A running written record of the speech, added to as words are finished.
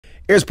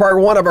Here's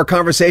part one of our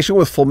conversation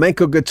with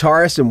flamenco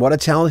guitarist and what a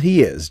talent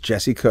he is,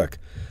 Jesse Cook.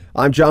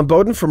 I'm John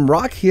Beaudin from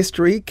Rock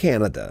History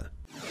Canada.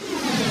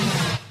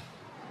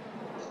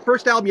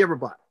 First album you ever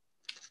bought?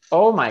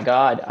 Oh my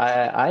God.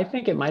 I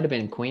think it might have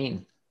been Queen.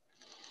 Do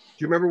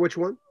you remember which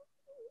one?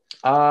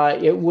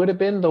 It would have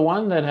been the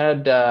one that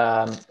had,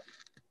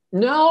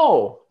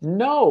 no,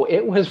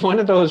 it was one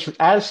of those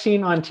As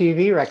Seen on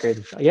TV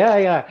records.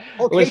 Yeah.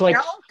 Oh, it was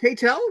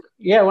K-Tel?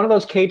 Yeah, one of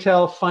those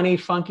K-Tel funny,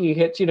 funky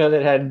hits,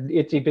 that had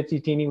Itsy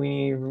Bitsy Teeny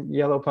Weeny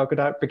Yellow Polka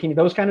Dot Bikini,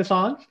 those kind of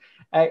songs.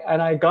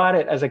 And I got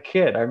it as a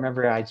kid. I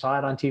remember I saw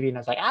it on TV and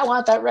I was like, I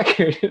want that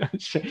record.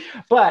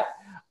 But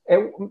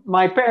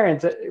my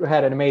parents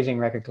had an amazing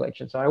record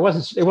collection. So it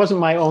wasn't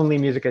my only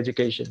music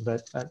education,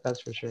 but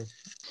that's for sure.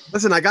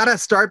 Listen, I got to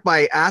start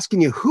by asking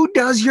you, who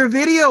does your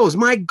videos?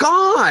 My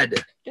God.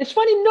 It's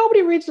funny.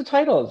 Nobody reads the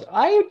titles.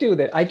 I do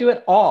that. I do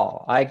it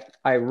all. I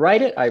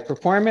write it. I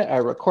perform it. I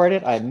record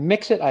it. I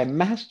mix it. I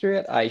master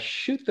it. I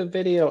shoot the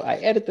video. I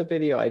edit the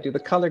video. I do the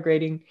color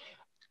grading.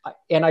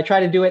 And I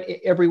try to do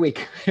it every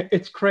week.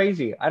 It's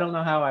crazy. I don't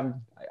know how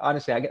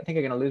honestly, I think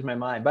I'm going to lose my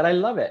mind, but I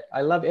love it. I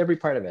love every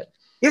part of it.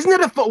 Isn't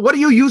it what do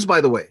you use,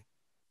 by the way?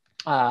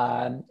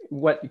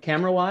 What,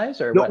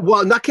 camera-wise or no, what?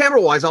 Well, not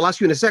camera-wise. I'll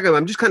ask you in a second.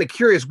 I'm just kind of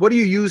curious. What do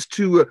you use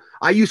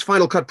I use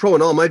Final Cut Pro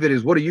in all my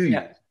videos. What do you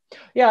use?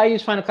 Yeah, I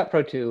use Final Cut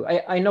Pro too.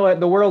 I know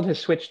the world has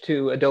switched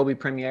to Adobe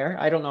Premiere.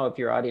 I don't know if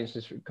your audience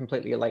is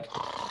completely like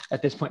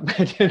at this point.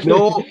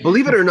 No,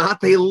 believe it or not,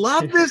 they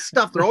love this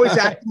stuff. They're always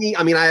asking me.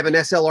 I mean, I have an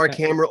SLR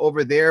camera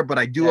over there, but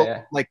I do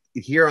like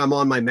here I'm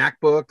on my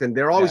MacBook, and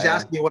they're always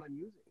asking me what I'm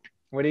using.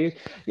 What do you?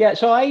 Yeah,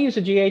 so I use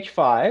a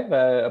GH5,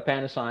 a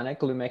Panasonic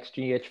Lumix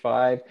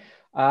GH5.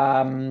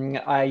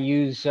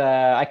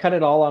 I cut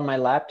it all on my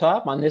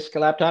laptop, on this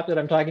laptop that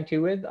I'm talking to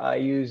you with. I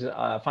use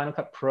Final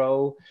Cut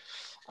Pro.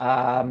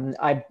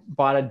 I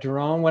bought a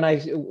drone when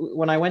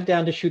I went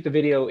down to shoot the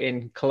video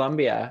in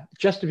Colombia.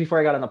 Just before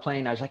I got on the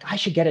plane, I was like, I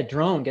should get a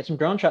drone, get some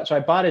drone shots. So I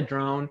bought a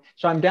drone.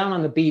 So I'm down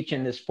on the beach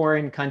in this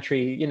foreign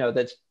country,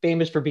 that's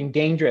famous for being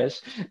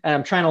dangerous, and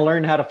I'm trying to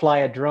learn how to fly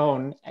a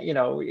drone,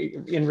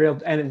 in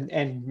real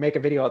and make a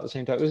video at the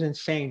same time. It was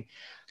insane,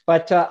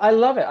 but I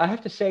love it. I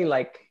have to say,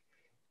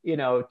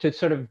 to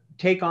sort of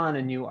take on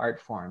a new art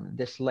form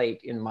this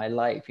late in my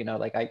life,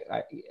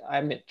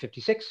 I'm at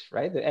 56,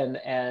 right,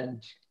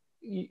 and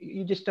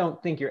you just don't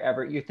think you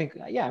think,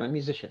 yeah, I'm a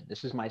musician.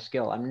 This is my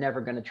skill. I'm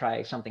never going to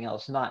try something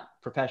else, not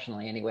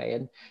professionally anyway.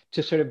 And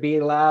to sort of be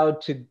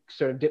allowed to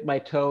sort of dip my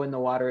toe in the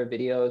water of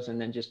videos and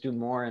then just do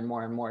more and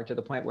more and more to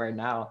the point where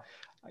now,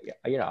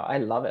 I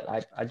love it.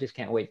 I just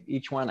can't wait.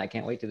 Each one, I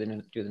can't wait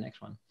to do the next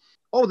one.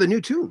 Oh, the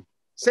new tune.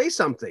 Say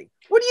something.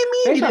 What do you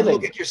mean you didn't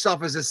look at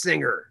yourself as a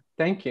singer?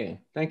 Thank you.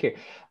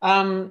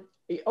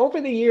 Over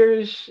the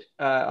years,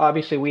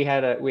 obviously we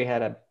had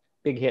a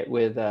big hit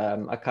with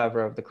a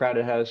cover of the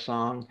Crowded House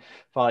song,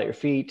 Fall at Your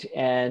Feet.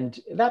 And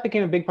that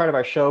became a big part of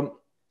our show.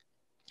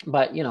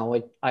 But,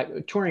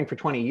 touring for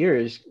 20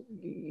 years,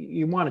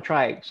 you want to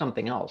try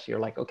something else. You're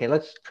like, okay,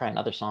 let's try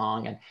another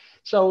song. And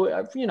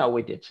so,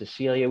 we did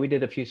Cecilia. We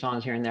did a few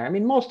songs here and there. I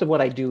mean, most of what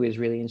I do is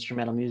really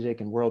instrumental music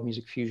and world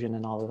music fusion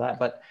and all of that.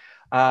 But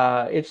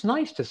it's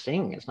nice to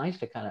sing. It's nice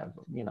to kind of,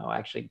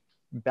 actually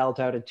belt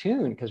out a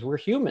tune, because we're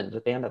humans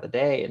at the end of the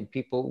day. And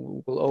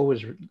people will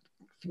always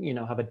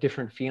have a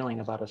different feeling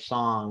about a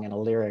song and a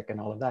lyric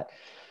and all of that.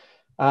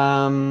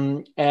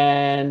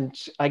 And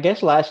I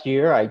guess last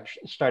year I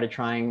started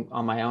trying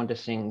on my own to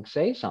sing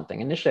Say Something.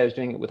 Initially I was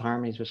doing it with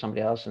harmonies with somebody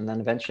else, and then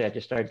eventually I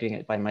just started doing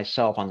it by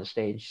myself on the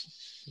stage,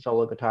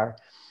 solo guitar.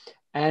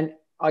 And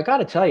I got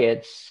to tell you,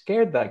 it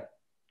scared the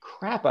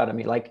crap out of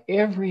me. Like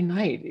every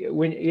night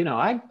when,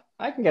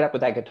 I can get up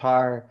with that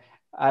guitar,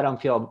 I don't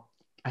feel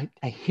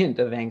a hint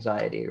of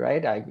anxiety,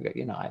 right? I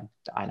know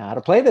how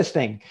to play this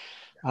thing.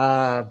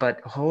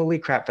 But holy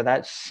crap, for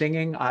that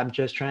singing, I'm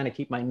just trying to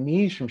keep my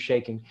knees from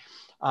shaking.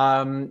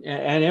 And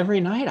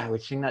every night I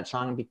would sing that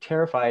song and be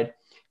terrified.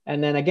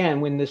 And then again,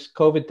 when this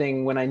COVID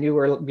thing, when I knew we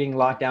were being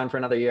locked down for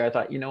another year, I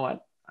thought, you know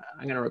what,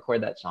 I'm going to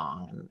record that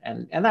song.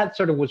 And that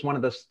sort of was one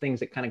of those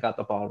things that kind of got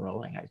the ball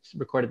rolling. I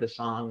recorded the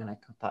song and I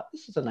thought,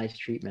 this is a nice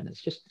treatment.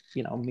 It's just,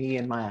 me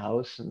in my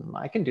house, and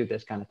I can do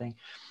this kind of thing.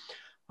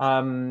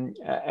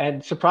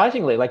 And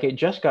surprisingly, like, it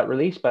just got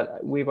released,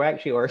 but we've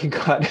actually already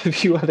got a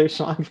few other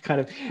songs kind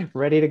of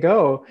ready to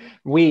go.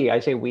 I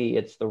say we,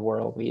 it's the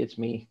world. It's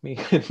me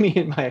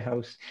in my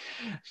house.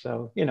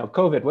 So,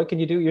 COVID, what can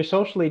you do? You're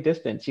socially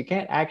distanced. You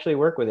can't actually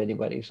work with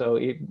anybody. So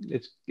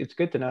it's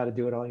good to know how to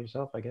do it all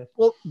yourself, I guess.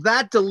 Well,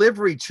 that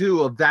delivery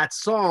too of that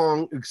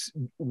song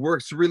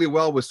works really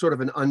well with sort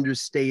of an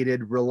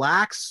understated,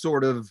 relaxed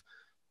sort of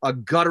a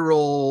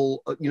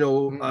guttural,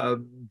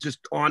 just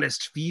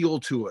honest feel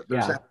to it.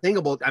 There's that thing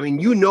about, how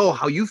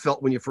you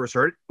felt when you first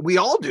heard it. We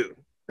all do.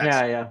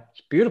 Yeah.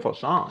 It's a beautiful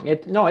song.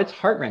 It's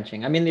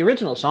heart-wrenching. I mean, the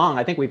original song,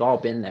 I think we've all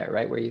been there,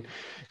 right? Where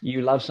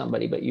you love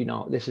somebody, but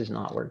this is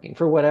not working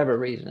for whatever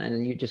reason,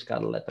 and you just got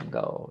to let them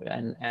go.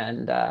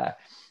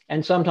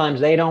 And sometimes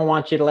they don't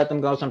want you to let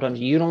them go. Sometimes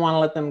you don't want to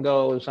let them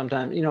go.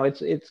 Sometimes,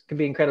 it can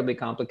be incredibly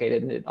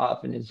complicated, and it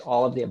often is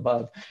all of the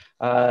above.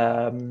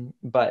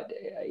 But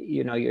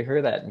you know, you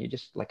hear that and you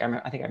just like,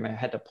 I think I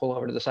had to pull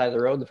over to the side of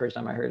the road the first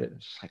time I heard it.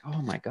 It's just like,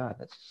 oh my God,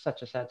 that's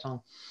such a sad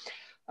song.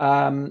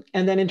 And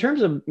then in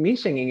terms of me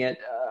singing it,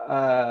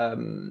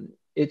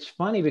 it's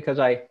funny because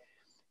I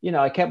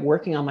kept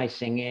working on my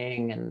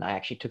singing, and I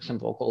actually took some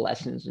vocal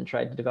lessons and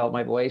tried to develop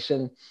my voice.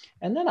 And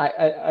then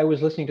I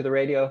was listening to the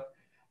radio,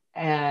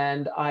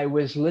 and I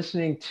was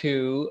listening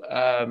to,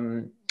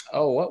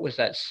 what was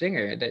that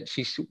singer that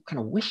she kind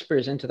of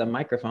whispers into the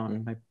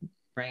microphone? My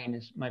brain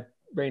is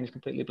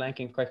completely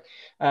blanking, of course.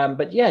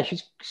 But yeah,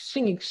 she's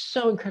singing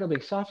so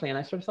incredibly softly. And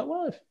I sort of thought,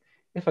 well,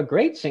 if a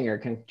great singer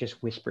can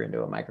just whisper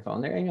into a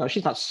microphone there,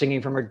 she's not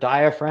singing from her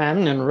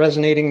diaphragm and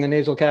resonating the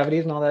nasal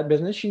cavities and all that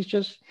business. She's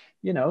just,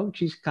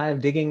 she's kind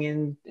of digging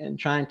in and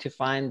trying to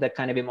find the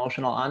kind of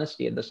emotional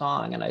honesty of the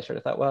song. And I sort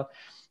of thought, well,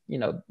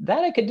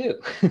 that I could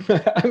do.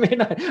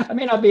 I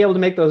may not be able to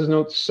make those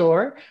notes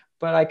soar,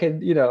 but I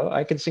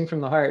could sing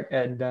from the heart,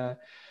 and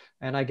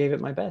I gave it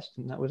my best,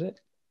 and that was it.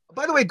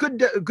 By the way,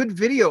 good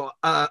video.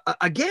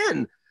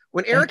 Again,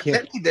 when Eric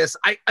sent me this,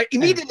 I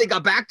immediately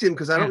got back to him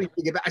because I don't need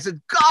to get back. I said,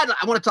 God,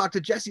 I want to talk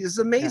to Jesse. This is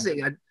amazing.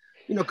 Yeah.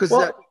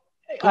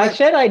 I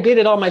said I did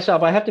it all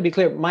myself. I have to be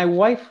clear. My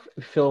wife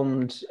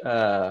filmed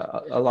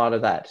a lot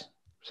of that.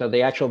 So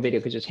the actual video,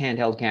 because it's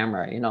handheld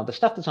camera, the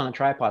stuff that's on a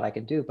tripod I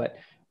could do, but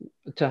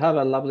to have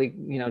a lovely,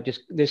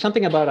 just there's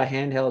something about a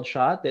handheld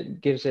shot that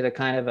gives it a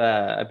kind of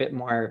a bit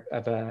more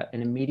of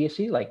an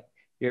immediacy, like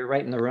you're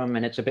right in the room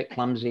and it's a bit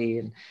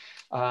clumsy.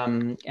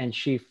 And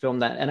she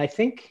filmed that. And I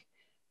think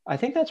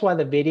that's why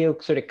the video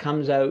sort of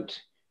comes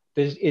out.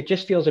 It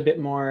just feels a bit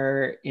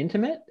more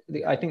intimate.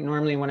 I think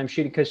normally when I'm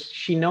shooting, because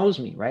she knows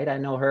me, right? I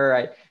know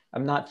her.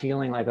 I'm not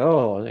feeling like,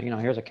 oh,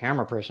 here's a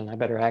camera person, I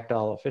better act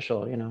all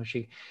official,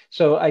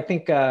 So I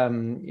think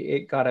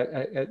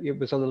it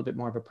was a little bit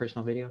more of a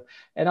personal video.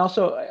 And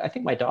also I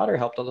think my daughter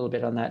helped a little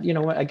bit on that.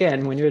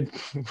 Again, when you're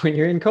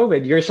in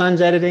COVID, your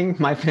son's editing,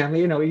 my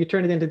family, you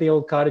turn it into the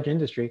old cottage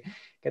industry,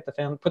 put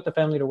the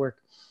family to work.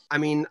 I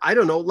mean, I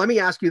don't know. Let me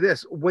ask you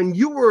this.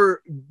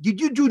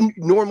 Did you do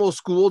normal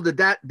school?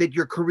 Did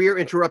your career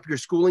interrupt your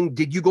schooling?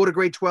 Did you go to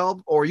grade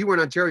 12, or you were in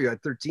Ontario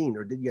at 13,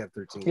 or did you have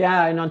 13?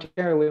 Yeah, in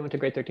Ontario, we went to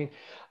grade 13.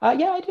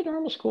 Yeah, I did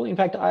normal school. In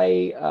fact,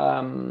 I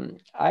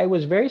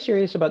was very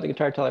serious about the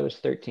guitar till I was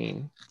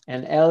 13.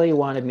 And Ellie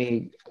wanted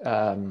me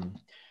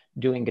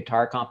doing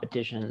guitar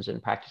competitions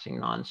and practicing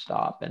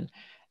nonstop.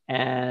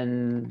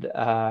 And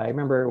I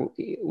remember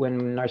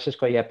when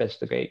Narciso Yepes,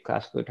 the great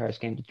classical guitarist,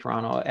 came to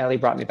Toronto, Ellie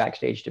brought me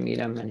backstage to meet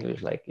him, and he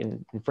was like,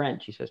 in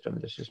French, he says to him,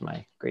 "This is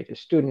my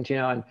greatest student,"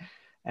 and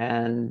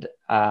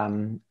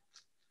I'm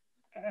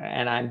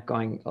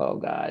going, oh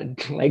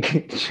God,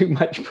 like too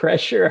much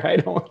pressure. I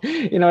don't,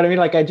 you know what I mean?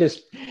 Like I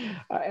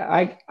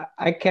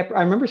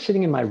remember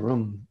sitting in my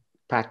room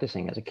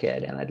practicing as a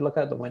kid, and I'd look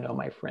out the window,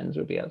 my friends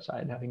would be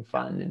outside having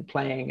fun and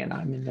playing, and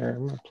I'm in there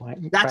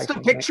playing. That's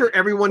the picture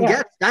everyone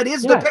gets. That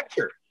is the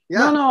picture.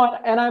 Yeah. No,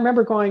 and I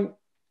remember going,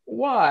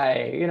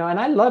 why? And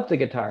I loved the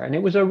guitar, and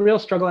it was a real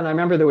struggle. And I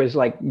remember there was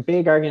like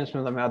big arguments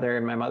with my mother,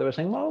 and my mother was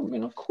saying, well,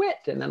 quit.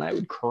 And then I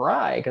would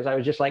cry because I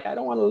was just like, I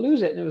don't want to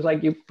lose it. And it was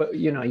like,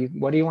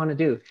 what do you want to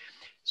do?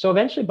 So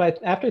eventually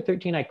after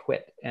 13, I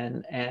quit,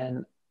 and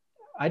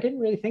I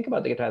didn't really think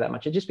about the guitar that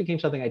much. It just became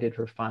something I did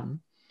for fun.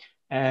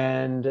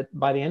 And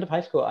by the end of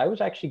high school, I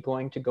was actually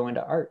going to go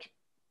into art.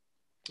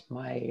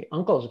 My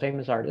uncle is a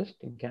famous artist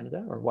in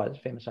Canada, or was a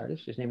famous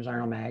artist. His name is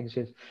Arno Maggs.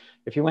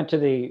 If you went to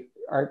the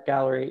art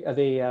gallery,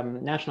 the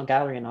National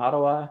Gallery in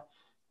Ottawa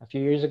a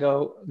few years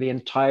ago, the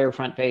entire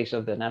front face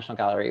of the National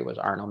Gallery was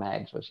Arno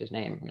Maggs, was his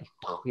name.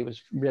 He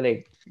was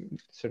really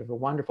sort of a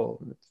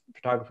wonderful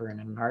photographer and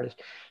an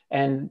artist,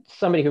 and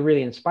somebody who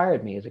really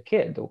inspired me as a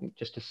kid,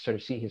 just to sort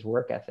of see his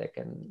work ethic.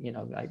 And,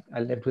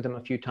 I lived with him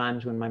a few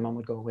times. When my mom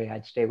would go away,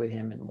 I'd stay with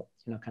him, and,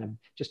 kind of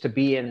just to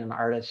be in an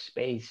artist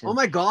space. And, oh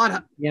my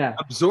God. Yeah.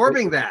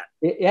 Absorbing that.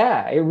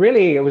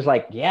 It was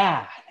like,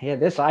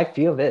 I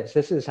feel this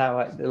is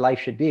how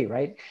life should be.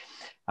 Right.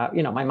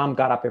 My mom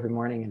got up every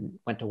morning and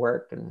went to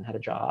work and had a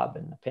job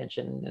and a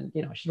pension, and,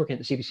 she's working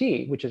at the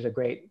CBC, which is a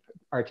great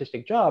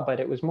artistic job, but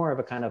it was more of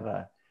a kind of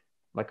a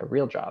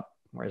real job.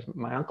 Whereas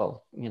my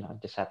uncle,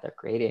 just sat there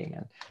creating,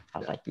 and I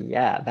was like,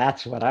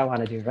 that's what I want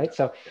to do. Right.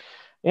 So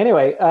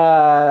anyway,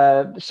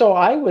 so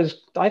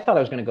I thought I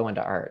was going to go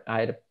into art.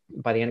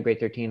 By the end of grade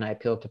 13, I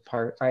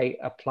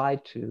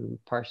applied to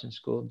Parsons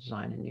School of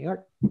Design in New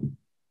York.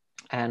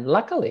 And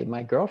luckily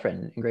my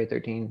girlfriend in grade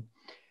 13,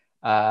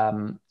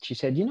 she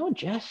said,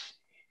 Jess,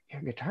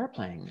 your guitar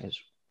playing is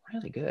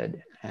really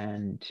good,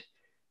 and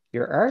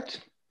your art,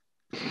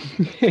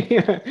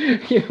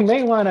 you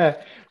may want to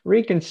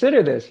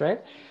reconsider this,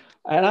 right?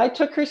 And I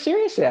took her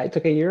seriously. I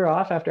took a year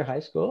off after high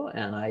school,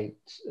 and I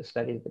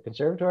studied at the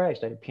conservatory. I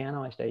studied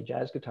piano. I studied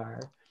jazz guitar,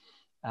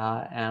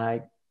 and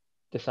I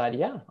decided,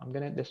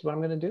 this is what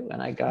I'm gonna do.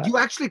 And I got. You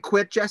actually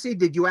quit, Jesse?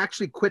 Did you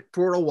actually quit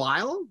for a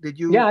while? Did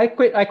you? Yeah, I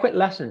quit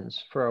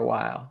lessons for a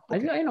while.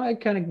 Okay. I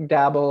kind of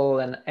dabble,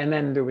 and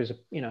then there was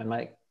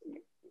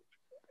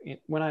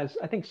when I was,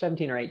 I think,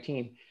 17 or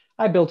 18,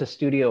 I built a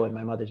studio in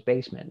my mother's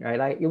basement,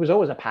 right? It was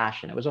always a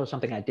passion. It was always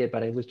something I did,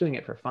 but I was doing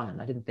it for fun.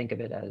 I didn't think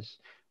of it as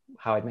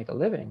how I'd make a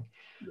living.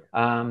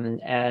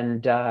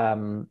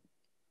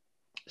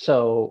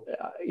 So,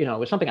 you know, it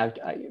was something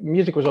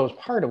music was always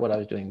part of what I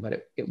was doing,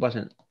 but it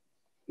wasn't,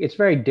 it's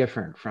very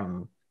different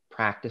from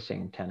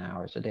practicing 10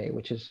 hours a day,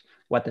 which is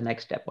what the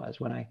next step was.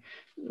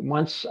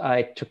 Once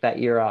I took that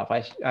year off,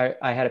 I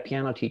had a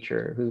piano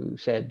teacher who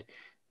said,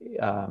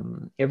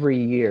 every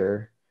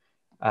year,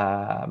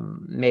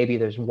 maybe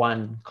there's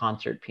one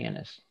concert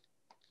pianist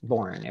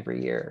born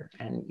every year.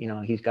 And, you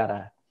know, he's got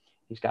to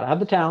have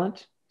the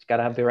talent. He's got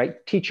to have the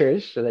right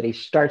teachers so that he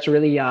starts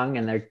really young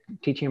and they're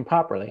teaching him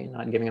properly,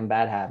 not giving him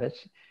bad habits.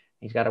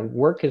 He's got to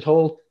work his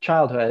whole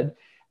childhood.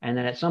 And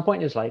then at some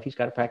point in his life, he's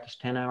got to practice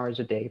 10 hours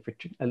a day for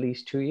at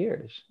least 2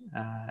 years.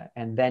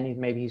 And then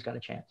maybe he's got a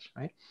chance,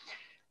 right?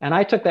 And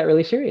I took that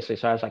really seriously.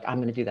 So I was like, I'm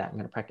going to do that. I'm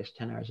going to practice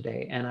 10 hours a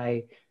day.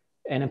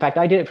 And in fact,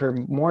 I did it for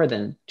more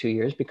than 2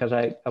 years because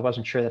I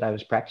wasn't sure that I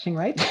was practicing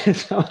right.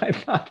 So I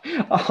thought,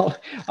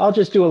 I'll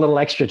just do a little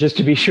extra just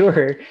to be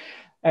sure.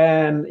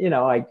 And, you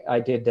know, I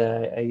did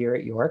a year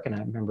at York, and I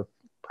remember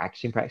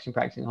practicing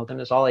the whole time.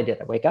 That's all I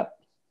did. I wake up,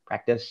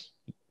 practice,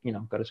 you know,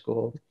 go to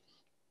school,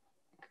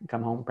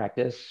 come home,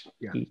 practice,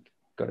 eat,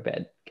 go to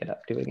bed, get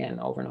up, do it again,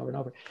 over and over and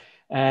over.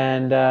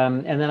 And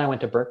then I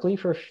went to Berkeley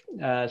for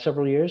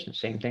several years, and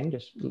same thing,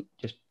 just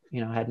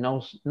you know, had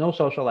no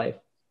social life.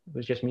 It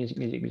was just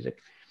music.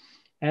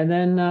 And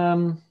then,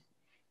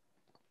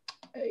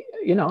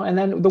 you know, and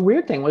then the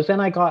weird thing was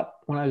when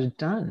I was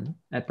done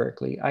at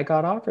Berkeley, I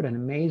got offered an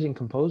amazing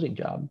composing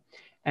job.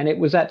 And it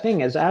was that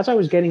thing, as I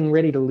was getting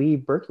ready to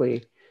leave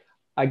Berkeley,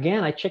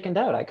 again, I chickened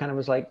out. I kind of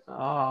was like,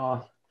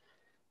 oh,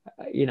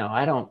 you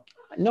know,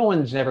 no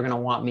one's ever going to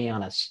want me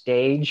on a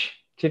stage.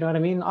 Do you know what I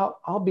mean?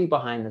 I'll be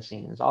behind the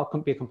scenes. I'll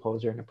be a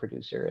composer and a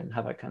producer and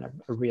have a kind of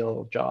a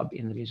real job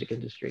in the music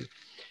industry.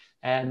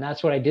 And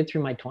that's what I did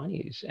through my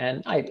 20s.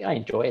 And I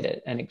enjoyed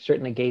it. And it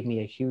certainly gave me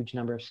a huge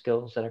number of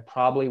skills that I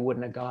probably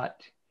wouldn't have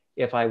got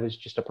if I was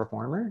just a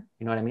performer.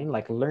 You know what I mean?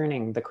 Like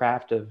learning the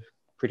craft of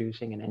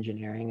producing and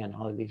engineering and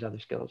all of these other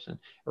skills, and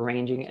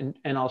arranging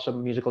and also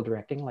musical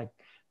directing, like,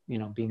 you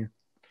know,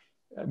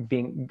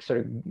 being sort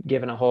of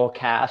given a whole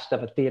cast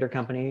of a theater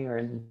company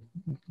or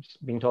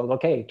being told,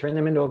 okay, turn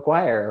them into a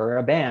choir or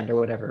a band or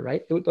whatever,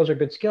 right? Those are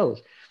good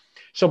skills.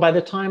 So by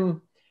the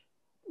time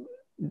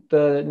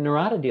the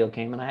Narada deal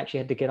came and I actually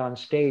had to get on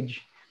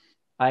stage,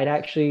 I'd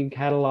actually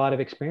had a lot of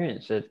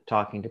experience at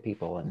talking to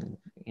people and,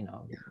 you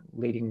know,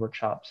 leading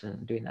workshops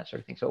and doing that sort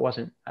of thing. So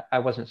I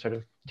wasn't sort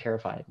of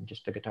terrified and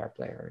just a guitar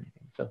player or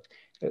anything.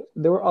 So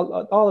there were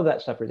all of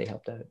that stuff really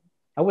helped out.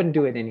 I wouldn't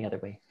do it any other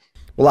way.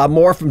 We'll have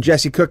more from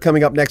Jesse Cook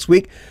coming up next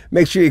week.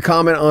 Make sure you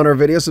comment on our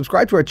videos,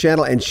 subscribe to our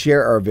channel, and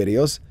share our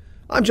videos.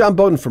 I'm John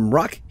Beaudin from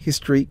Rock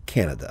History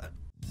Canada.